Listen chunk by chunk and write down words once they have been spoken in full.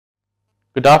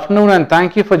Good afternoon and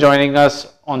thank you for joining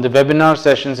us on the webinar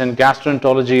sessions in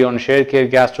gastroenterology on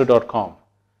sharecaregastro.com.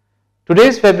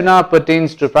 Today's webinar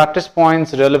pertains to practice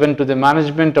points relevant to the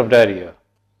management of diarrhea.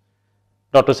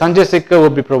 Dr. Sanjay Sikka will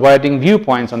be providing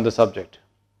viewpoints on the subject.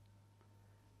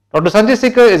 Dr. Sanjay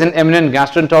Sikka is an eminent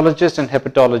gastroenterologist and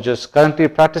hepatologist currently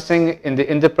practicing in the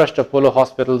Indraprastha Apollo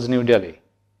Hospitals, New Delhi.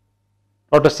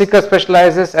 Dr. Sikka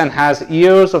specializes and has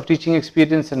years of teaching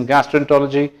experience in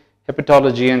gastroenterology,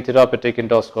 hepatology and therapeutic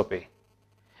endoscopy,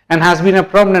 and has been a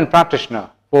prominent practitioner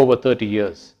for over 30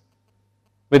 years.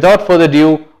 Without further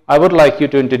ado, I would like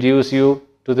to introduce you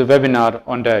to the webinar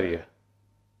on diarrhea.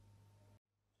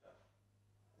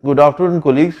 Good afternoon,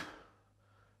 colleagues.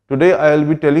 Today I will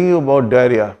be telling you about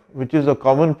diarrhea, which is a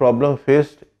common problem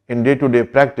faced in day-to-day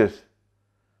practice.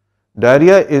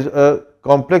 Diarrhea is a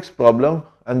complex problem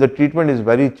and the treatment is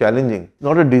very challenging.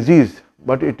 Not a disease,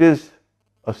 but it is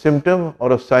a symptom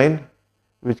or a sign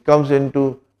which comes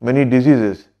into many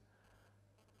diseases.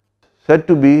 Said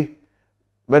to be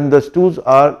when the stools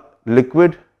are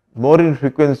liquid, more in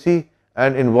frequency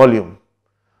and in volume.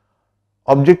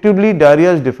 Objectively,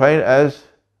 diarrhea is defined as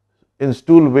in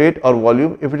stool weight or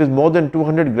volume if it is more than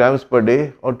 200 grams per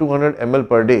day or 200 ml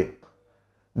per day.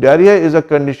 Diarrhea is a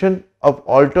condition of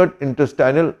altered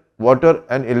intestinal water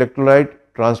and electrolyte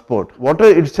transport. Water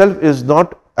itself is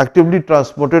not actively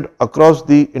transported across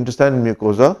the intestinal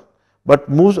mucosa, but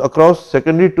moves across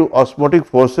secondary to osmotic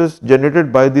forces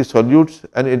generated by the solutes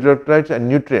and electrolytes and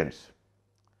nutrients.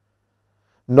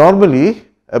 Normally,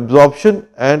 absorption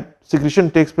and secretion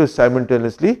takes place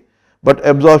simultaneously, but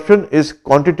absorption is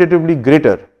quantitatively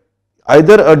greater.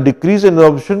 Either a decrease in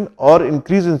absorption or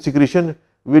increase in secretion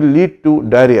will lead to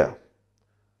diarrhea.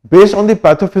 Based on the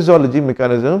pathophysiology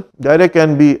mechanism, diarrhea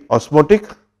can be osmotic,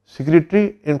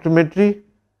 secretory, inflammatory,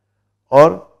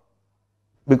 or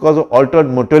because of altered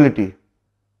motility.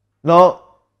 Now,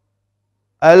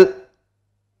 I will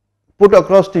put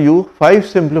across to you 5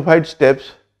 simplified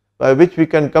steps by which we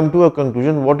can come to a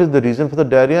conclusion what is the reason for the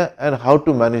diarrhea and how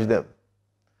to manage them.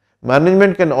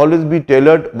 Management can always be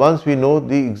tailored once we know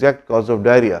the exact cause of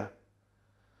diarrhea.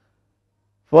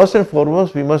 First and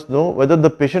foremost, we must know whether the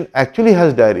patient actually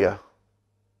has diarrhea.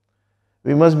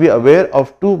 We must be aware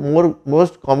of two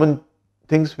most common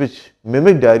things which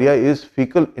mimic diarrhea is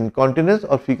fecal incontinence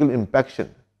or fecal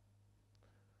impaction.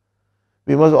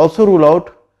 We must also rule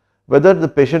out whether the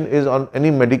patient is on any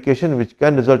medication which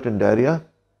can result in diarrhea,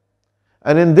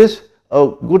 and in this a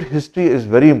good history is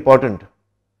very important.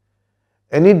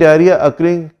 Any diarrhea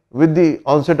occurring with the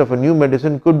onset of a new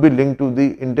medicine could be linked to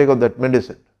the intake of that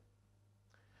medicine.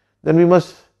 Then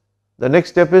the next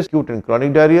step is acute and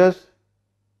chronic diarrheas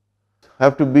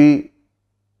have to be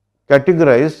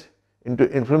categorized into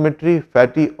inflammatory,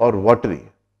 fatty or watery.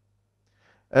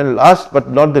 And last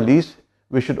but not the least,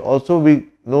 we should also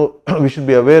be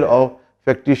aware of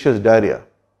factitious diarrhea.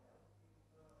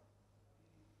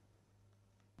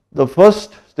 The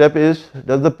first step is,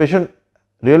 does the patient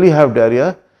really have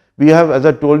diarrhea? We have, as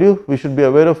I told you, we should be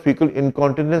aware of fecal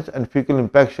incontinence and fecal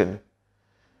impaction.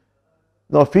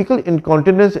 Now, fecal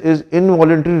incontinence is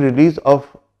involuntary release of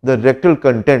the rectal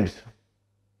contents.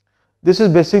 This is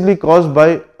basically caused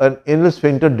by an anal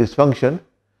sphincter dysfunction,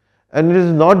 and it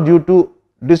is not due to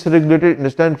dysregulated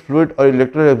intestinal fluid or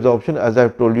electrolyte absorption as I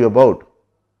have told you about.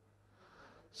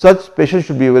 Such patients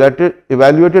should be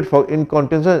evaluated for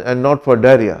incontinence and not for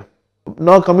diarrhea.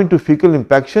 Now coming to fecal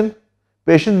impaction,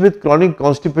 patients with chronic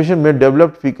constipation may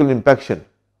develop fecal impaction,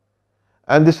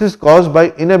 and this is caused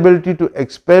by inability to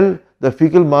expel the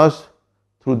fecal mass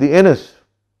through the anus.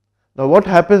 Now what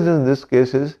happens in this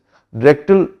case is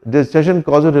rectal distension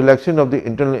causes relaxation of the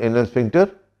internal anal sphincter,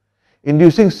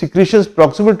 inducing secretions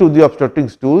proximal to the obstructing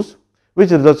stools,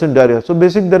 which results in diarrhea. So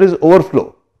basically there is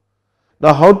overflow.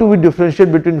 Now how do we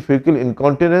differentiate between fecal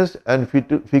incontinence and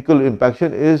fecal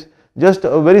impaction is just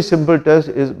a very simple test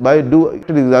is by doing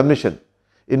examination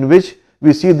in which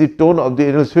we see the tone of the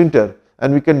anal sphincter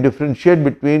and we can differentiate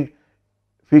between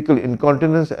fecal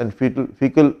incontinence and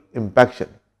fecal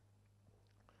impaction.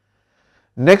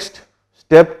 Next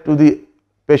step to the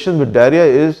patient with diarrhea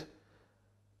is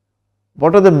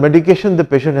what are the medications the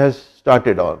patient has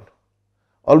started on.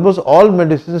 Almost all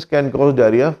medicines can cause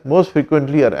diarrhea. Most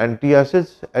frequently are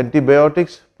antacids,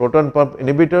 antibiotics, proton pump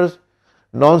inhibitors,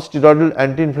 non-steroidal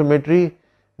anti-inflammatory,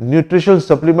 nutritional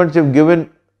supplements if given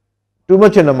too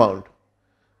much in amount,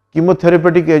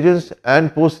 chemotherapeutic agents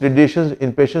and post-radiations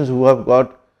in patients who have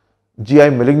got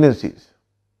GI malignancies.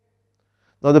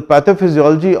 Now the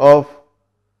pathophysiology of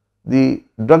the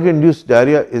drug-induced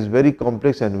diarrhea is very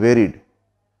complex and varied.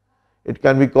 It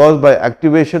can be caused by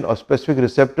activation of specific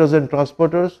receptors and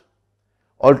transporters,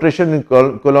 alteration in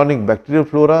colonic bacterial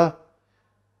flora,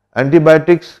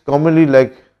 antibiotics commonly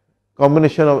like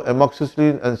combination of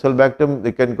amoxicillin and sulbactam,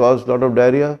 they can cause a lot of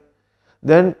diarrhea.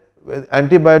 Then with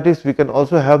antibiotics we can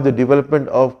also have the development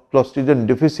of Clostridium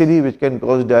difficile which can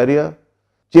cause diarrhea.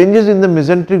 Changes in the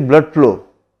mesenteric blood flow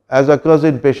as occurs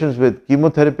in patients with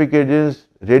chemotherapeutic agents,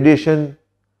 radiation,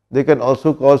 they can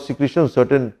also cause secretion of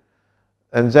certain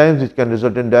enzymes which can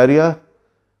result in diarrhea.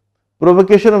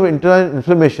 Provocation of internal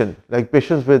inflammation like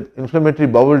patients with inflammatory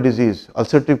bowel disease,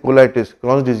 ulcerative colitis,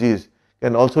 Crohn's disease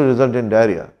can also result in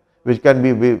diarrhea which can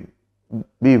be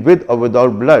with or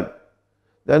without blood.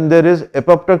 Then there is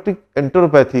apoptotic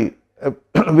enteropathy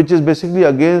which is basically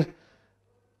again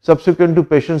subsequent to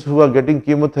patients who are getting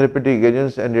chemotherapeutic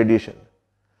agents and radiation.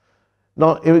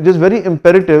 Now it is very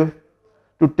imperative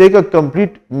to take a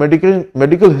complete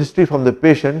medical history from the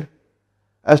patient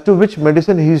as to which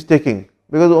medicine he is taking,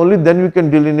 because only then we can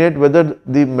delineate whether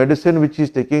the medicine which he is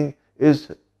taking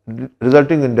is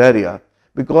resulting in diarrhea,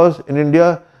 because in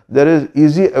India there is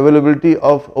easy availability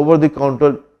of over the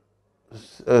counter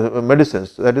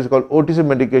medicines, that is called OTC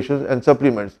medications and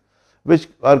supplements, which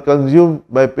are consumed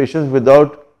by patients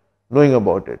without knowing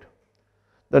about it.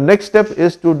 The next step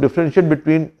is to differentiate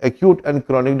between acute and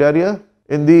chronic diarrhea.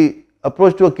 In the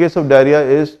approach to a case of diarrhea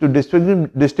is to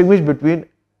distinguish between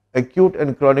acute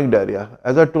and chronic diarrhea.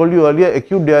 As I told you earlier,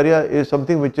 acute diarrhea is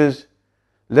something which is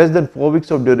less than 4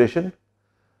 weeks of duration.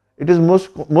 It is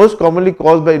most commonly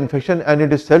caused by infection and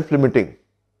it is self-limiting.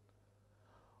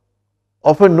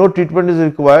 Often no treatment is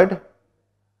required.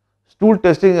 Stool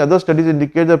testing and other studies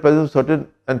indicate the presence of certain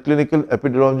and clinical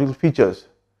epidemiological features.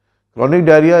 Chronic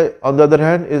diarrhea, on the other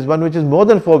hand, is one which is more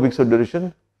than 4 weeks of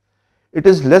duration. It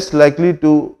is less likely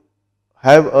to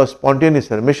have a spontaneous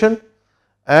remission,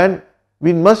 and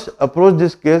we must approach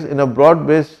this case in a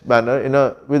broad-based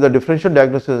manner with a differential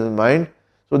diagnosis in mind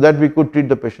so that we could treat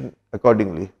the patient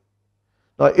accordingly.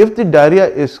 Now, if the diarrhea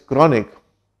is chronic,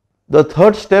 the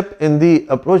third step in the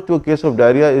approach to a case of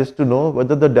diarrhea is to know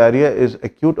whether the diarrhea is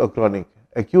acute or chronic.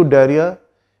 Acute diarrhea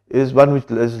is one which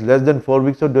is less than 4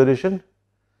 weeks of duration.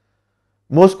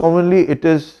 Most commonly it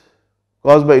is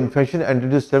caused by infection and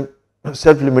it is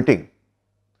self-limiting.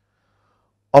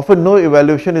 Often no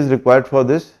evaluation is required for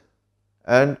this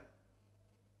and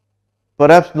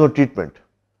perhaps no treatment.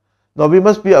 Now we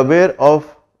must be aware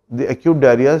of the acute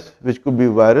diarrheas which could be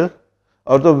viral,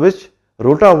 out of which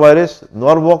rotavirus,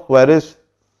 Norwalk virus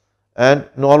and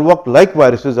Norwalk-like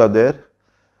viruses are there.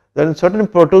 Then certain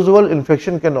protozoal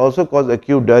infection can also cause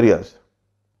acute diarrheas.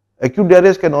 Acute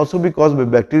diarrheas can also be caused by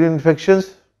bacterial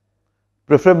infections,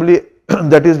 preferably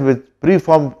that is with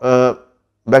preformed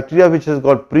bacteria which has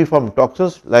got preformed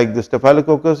toxins like the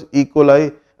Staphylococcus, E.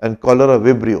 coli and cholera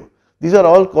vibrio. These are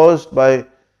all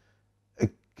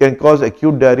can cause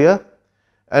acute diarrhea,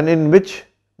 and in which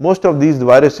most of these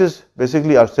viruses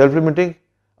basically are self-limiting,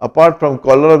 apart from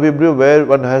cholera vibrio where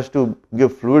one has to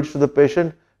give fluids to the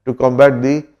patient to combat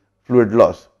the fluid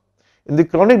loss. In the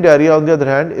chronic diarrhea, on the other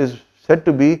hand, is said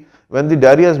to be when the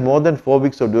diarrhea is more than 4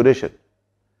 weeks of duration.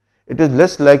 It is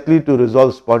less likely to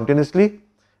resolve spontaneously,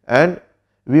 and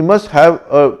we must have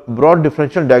a broad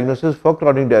differential diagnosis for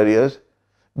chronic diarrheas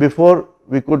before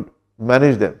we could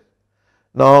manage them.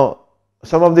 Now,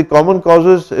 some of the common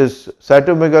causes is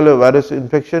cytomegalovirus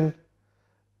infection,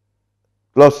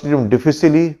 Clostridium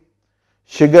difficile,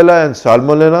 Shigella and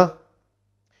Salmonella,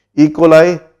 E.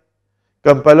 coli,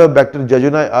 Campylobacter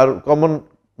jejuni are common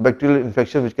bacterial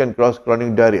infections which can cause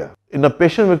chronic diarrhea. In a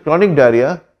patient with chronic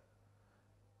diarrhea,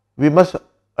 we must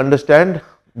understand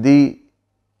the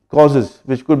causes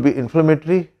which could be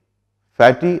inflammatory,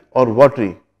 fatty or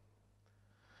watery.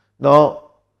 Now,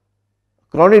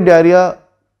 chronic diarrhea,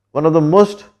 one of the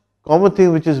most common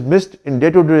things which is missed in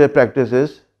day-to-day practice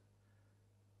is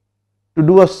to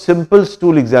do a simple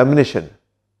stool examination,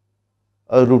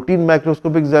 a routine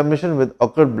microscopic examination with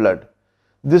occurred blood.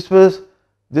 This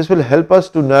will help us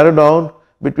to narrow down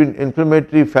between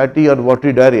inflammatory, fatty or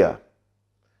watery diarrhea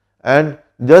and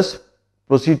just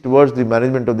proceed towards the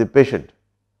management of the patient.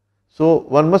 So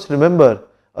one must remember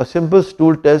a simple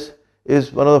stool test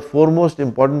is one of the foremost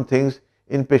important things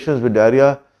in patients with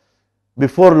diarrhea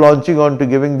before launching on to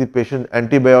giving the patient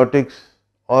antibiotics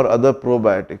or other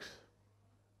probiotics.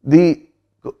 The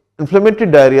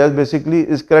inflammatory diarrhea basically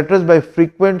is characterized by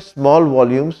frequent small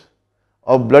volumes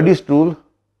of bloody stool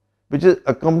which is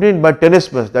accompanied by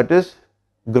tenesmus, that is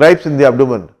gripes in the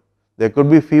abdomen. There could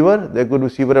be fever, there could be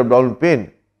severe abdominal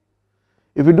pain.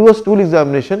 If we do a stool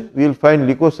examination, we will find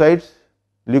leukocytes,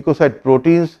 leukocyte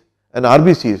proteins and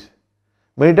RBCs.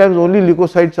 Many times only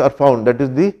leukocytes are found, that is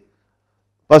the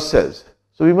pus cells.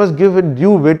 So we must give it due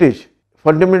weightage.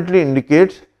 Fundamentally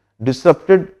indicates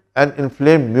disrupted and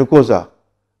inflamed mucosa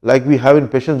like we have in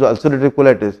patients with ulcerative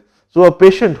colitis. So, a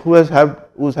patient who is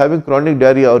having chronic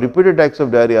diarrhea or repeated attacks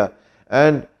of diarrhea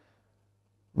and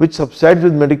which subsides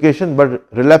with medication but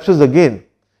relapses again,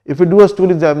 if we do a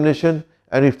stool examination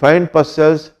and we find pus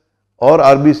cells or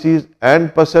RBCs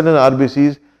and pus cell and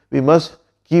RBCs, we must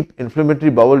keep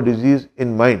inflammatory bowel disease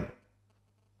in mind.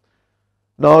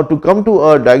 Now, to come to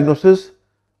a diagnosis,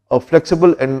 a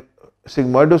flexible and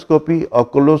sigmoidoscopy or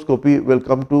colonoscopy will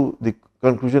come to the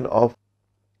conclusion of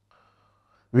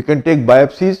we can take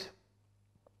biopsies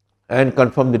and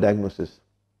confirm the diagnosis.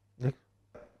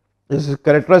 This is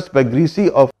characterized by greasy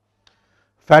or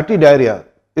fatty diarrhea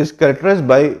is characterized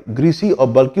by greasy or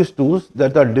bulky stools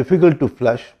that are difficult to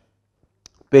flush.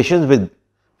 Patients with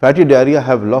fatty diarrhea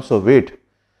have loss of weight,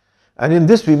 and in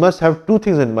this we must have two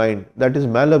things in mind, that is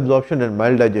malabsorption and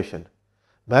maldigestion.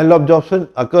 Malabsorption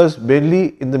occurs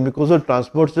mainly in the mucosal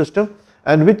transport system,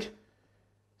 and which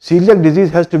celiac disease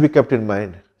has to be kept in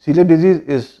mind. Celiac disease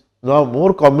is now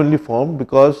more commonly formed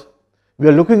because we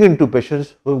are looking into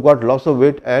patients who have got loss of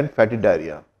weight and fatty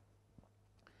diarrhea.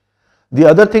 The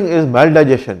other thing is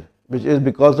maldigestion, which is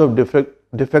because of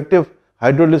defective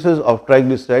hydrolysis of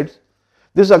triglycerides.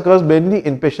 This occurs mainly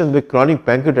in patients with chronic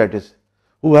pancreatitis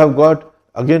who have got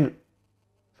again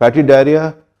fatty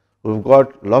diarrhea, who have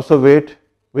got loss of weight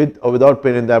with or without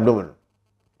pain in the abdomen.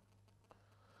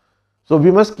 So,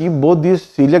 we must keep both these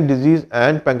celiac disease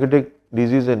and pancreatic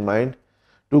disease in mind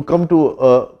to come to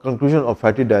a conclusion of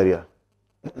fatty diarrhea.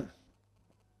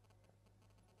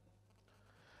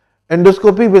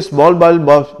 Endoscopy with small bowel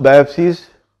biopsies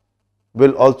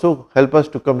will also help us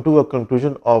to come to a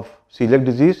conclusion of celiac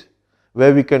disease,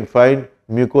 where we can find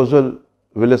mucosal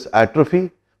villus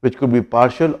atrophy, which could be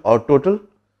partial or total.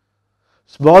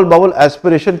 Small bowel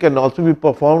aspiration can also be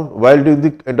performed while doing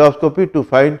the endoscopy to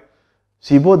find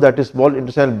SIBO, that is small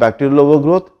intestinal bacterial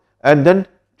overgrowth, and then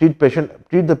treat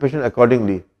the patient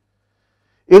accordingly.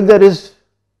 If there is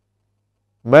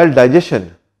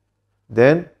maldigestion,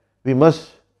 then we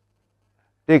must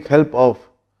take help of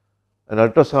an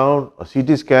ultrasound, a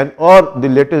CT scan, or the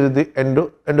latest is the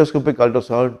endoscopic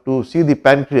ultrasound to see the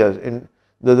pancreas in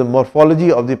the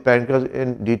morphology of the pancreas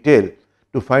in detail,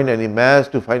 to find any mass,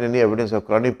 to find any evidence of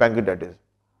chronic pancreatitis.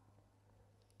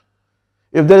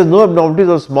 If there is no abnormalities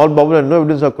of small bowel and no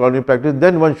evidence of chronic pancreatitis,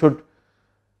 then one should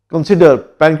consider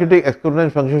pancreatic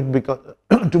exocrine function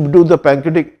to do the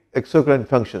pancreatic exocrine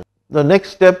function. The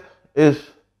next step is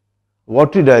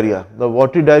watery diarrhea. The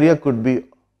watery diarrhea could be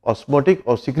osmotic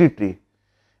or secretory.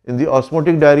 In the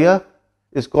osmotic diarrhea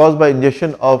is caused by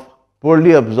ingestion of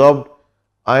poorly absorbed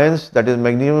ions, that is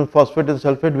magnesium phosphate and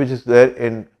sulfate, which is there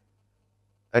in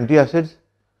antacids.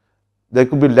 There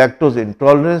could be lactose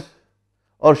intolerance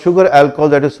or sugar alcohol,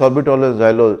 that is sorbitol and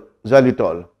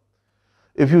xylitol.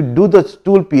 If you do the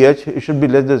stool pH, it should be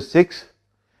less than 6.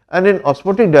 And in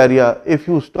osmotic diarrhea, if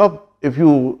you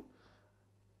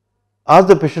ask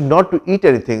the patient not to eat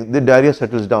anything, the diarrhea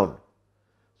settles down.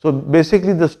 So,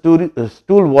 basically the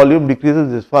stool volume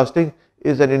decreases with fasting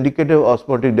is an indicator of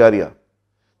osmotic diarrhea.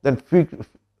 Then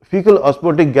fecal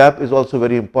osmotic gap is also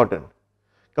very important.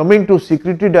 Coming to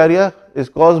secretory diarrhea is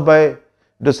caused by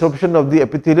disruption of the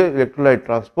epithelial electrolyte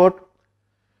transport.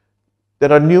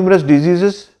 There are numerous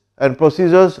diseases and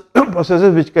processes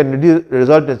which can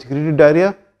result in secretory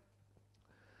diarrhea: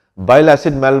 bile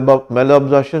acid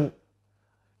malabsorption,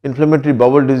 inflammatory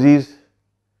bowel disease,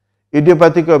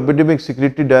 idiopathic or epidemic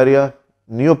secretory diarrhea,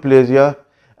 neoplasia,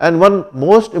 and one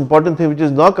most important thing which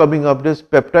is now coming up is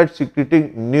peptide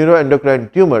secreting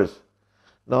neuroendocrine tumors.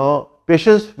 Now,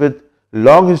 patients with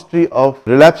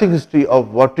relapsing history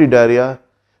of watery diarrhea,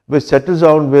 which settles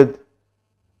down with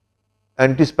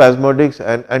antispasmodics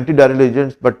and antidiarrheal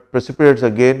agents but precipitates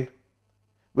again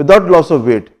without loss of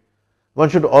weight, one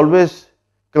should always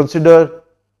consider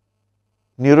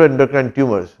neuroendocrine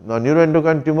tumors. Now,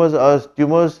 neuroendocrine tumors are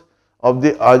tumors of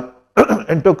the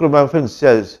enterochromaffin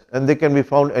cells, and they can be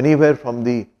found anywhere from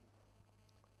the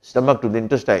stomach to the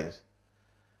intestines.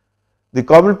 The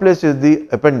common place is the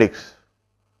appendix,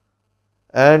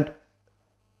 and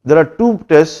there are two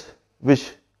tests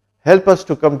which help us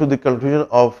to come to the conclusion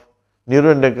of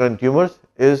neuroendocrine tumors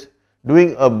is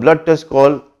doing a blood test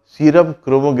called serum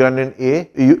chromogranin A,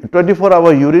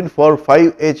 24-hour urine for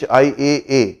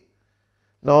 5-HIAA.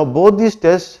 Now, both these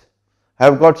tests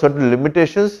have got certain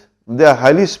limitations. They are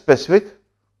highly specific.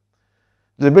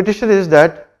 The limitation is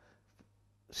that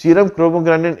serum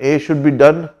chromogranin A should be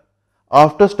done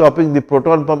after stopping the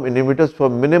proton pump inhibitors for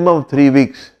minimum 3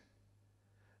 weeks.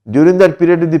 During that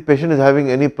period, if the patient is having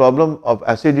any problem of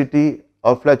acidity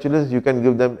or flatulence, you can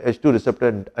give them H2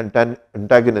 receptor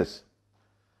antagonists.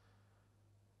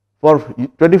 For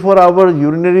 24-hour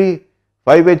urinary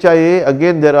 5-HIA,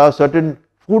 again there are certain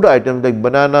food items like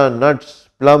banana, nuts,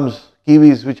 plums,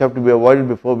 kiwis which have to be avoided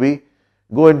before we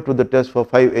go into the test for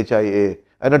 5-HIA,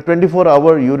 and a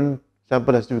 24-hour urine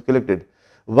sample has to be collected.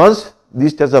 Once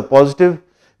these tests are positive,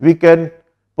 we can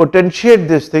potentiate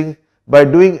this thing by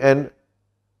doing an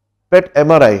PET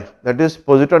MRI, that is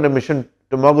positron emission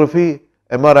tomography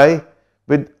MRI,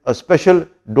 with a special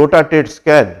DOTA-TATE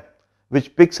scan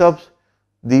which picks up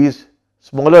these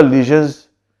smaller lesions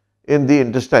in the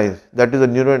intestines, that is the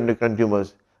neuroendocrine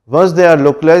tumors. Once they are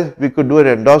localized, we could do an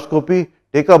endoscopy,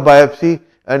 take a biopsy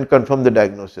and confirm the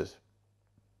diagnosis.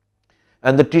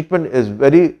 And the treatment is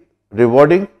very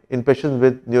rewarding in patients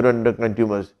with neuroendocrine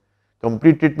tumors.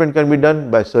 Complete treatment can be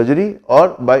done by surgery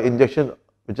or by injection,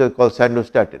 which is called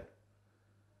sandostatin.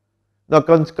 Now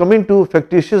coming to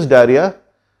factitious diarrhea,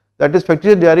 that is,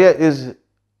 factitious diarrhea is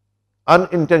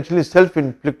unintentionally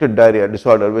self-inflicted diarrhea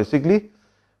disorder, basically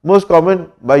most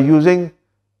common by using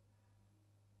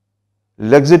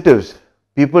laxatives.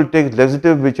 People take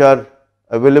laxatives which are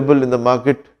available in the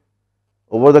market,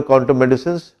 over the counter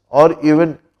medicines, or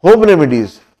even home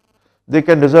remedies. They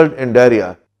can result in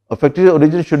diarrhea. A factitious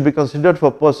origin should be considered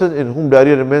for persons in whom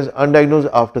diarrhea remains undiagnosed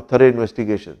after thorough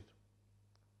investigation.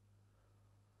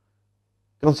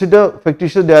 Consider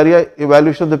factitious diarrhea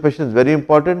evaluation of the patient is very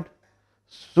important.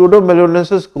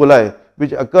 Pseudomonas coli,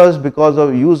 which occurs because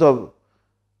of use of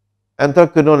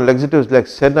anthraquinone laxatives like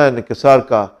senna and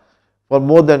Kasarka for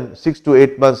more than 6 to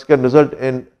 8 months, can result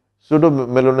in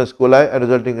Pseudomonas coli and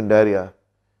resulting in diarrhea.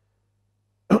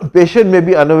 Patient may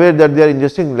be unaware that they are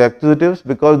ingesting laxatives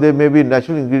because there may be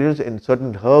natural ingredients in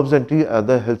certain herbs and tea and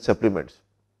other health supplements.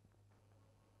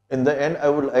 In the end, I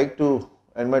would like to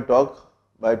end my talk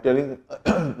by telling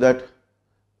that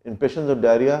in patients of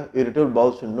diarrhea, irritable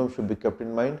bowel syndrome should be kept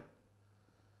in mind.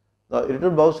 Now,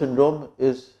 irritable bowel syndrome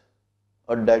is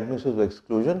a diagnosis of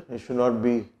exclusion. It should not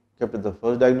be kept as the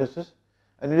first diagnosis,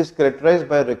 and it is characterized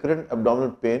by recurrent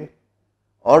abdominal pain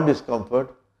or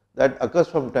discomfort that occurs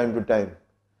from time to time,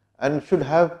 and should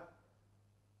have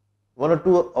one or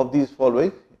two of these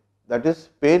following, that is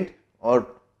pain or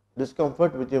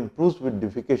discomfort which improves with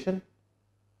defecation,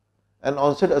 an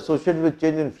onset associated with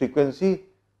change in frequency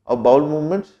of bowel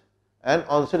movements, and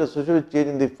onset associated with change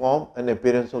in the form and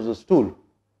appearance of the stool.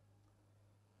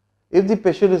 If the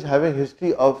patient is having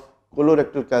history of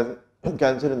colorectal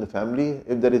cancer in the family,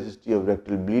 if there is history of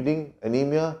rectal bleeding,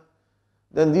 anemia,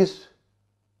 then these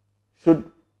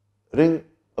should ring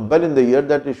a bell in the ear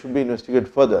that it should be investigated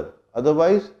further.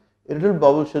 Otherwise, irritable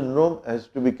bowel syndrome has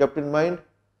to be kept in mind.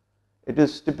 It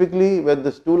is typically when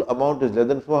the stool amount is less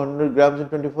than 400 grams in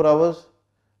 24 hours.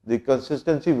 The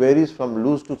consistency varies from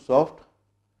loose to soft.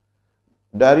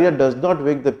 Diarrhea does not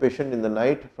wake the patient in the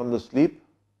night from the sleep.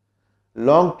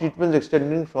 Long treatments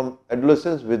extending from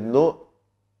adolescence with no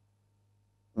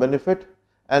benefit,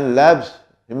 and labs,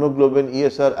 hemoglobin,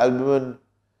 ESR, albumin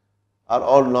are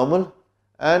all normal.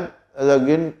 And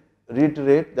again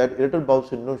reiterate that irritable bowel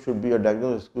syndrome should be a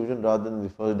diagnosis exclusion rather than the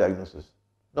first diagnosis.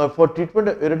 Now, for treatment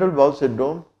of irritable bowel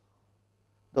syndrome,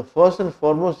 the first and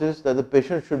foremost is that the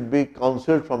patient should be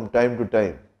counseled from time to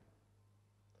time.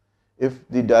 If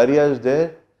the diarrhea is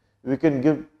there, we can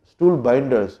give stool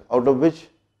binders, out of which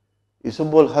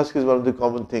isomol husk is one of the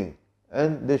common thing,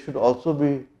 and they should also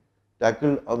be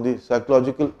tackled on the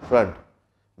psychological front.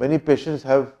 Many patients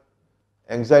have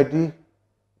anxiety,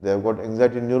 they have got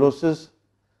anxiety neurosis.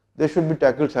 They should be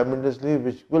tackled simultaneously,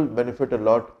 which will benefit a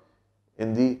lot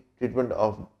in the treatment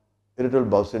of irritable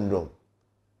bowel syndrome.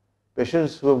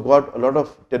 Patients who have got a lot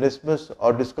of tenesmus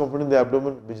or discomfort in the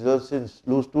abdomen which results in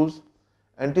loose stools,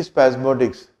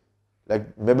 antispasmodics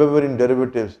like mebeverine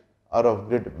derivatives are of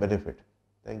great benefit.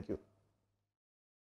 Thank you.